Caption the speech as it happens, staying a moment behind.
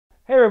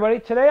Hey everybody,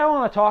 today I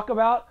want to talk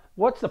about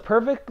what's the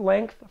perfect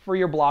length for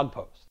your blog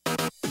post.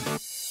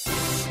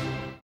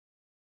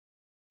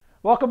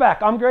 Welcome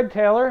back. I'm Greg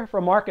Taylor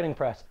from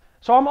MarketingPress.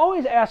 So I'm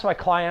always asked by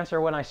clients or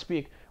when I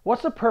speak,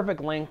 what's the perfect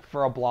length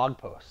for a blog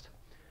post?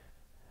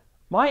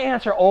 My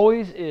answer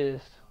always is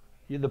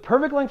the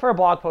perfect length for a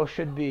blog post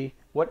should be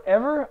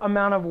whatever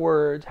amount of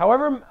words,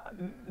 however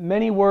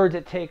many words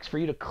it takes for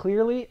you to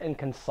clearly and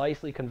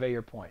concisely convey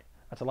your point.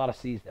 That's a lot of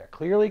C's there.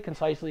 Clearly,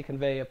 concisely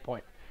convey a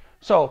point.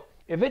 So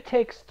if it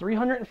takes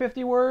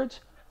 350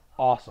 words,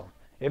 awesome.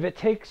 If it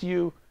takes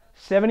you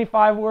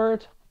 75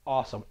 words,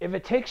 awesome. If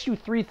it takes you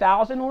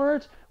 3,000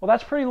 words, well,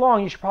 that's pretty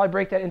long. You should probably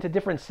break that into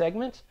different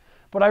segments.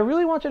 But I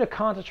really want you to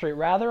concentrate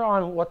rather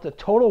on what the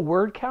total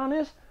word count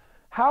is.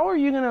 How are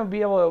you going to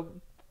be able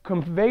to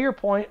convey your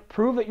point,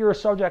 prove that you're a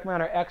subject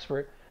matter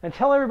expert, and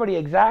tell everybody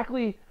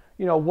exactly,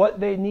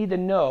 what they need to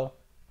know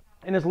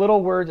in as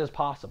little words as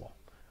possible?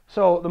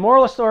 So the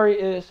moral of the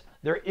story is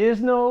there is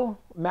no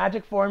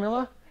magic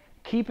formula.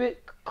 Keep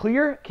it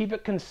clear, keep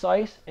it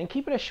concise, and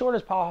keep it as short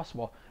as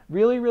possible.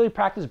 Really, really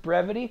practice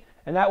brevity,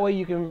 and that way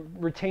you can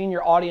retain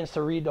your audience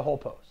to read the whole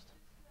post.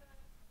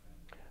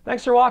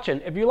 Thanks for watching.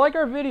 If you like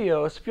our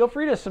videos, feel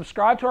free to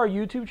subscribe to our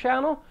YouTube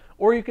channel,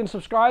 or you can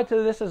subscribe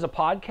to this as a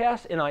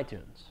podcast in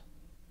iTunes.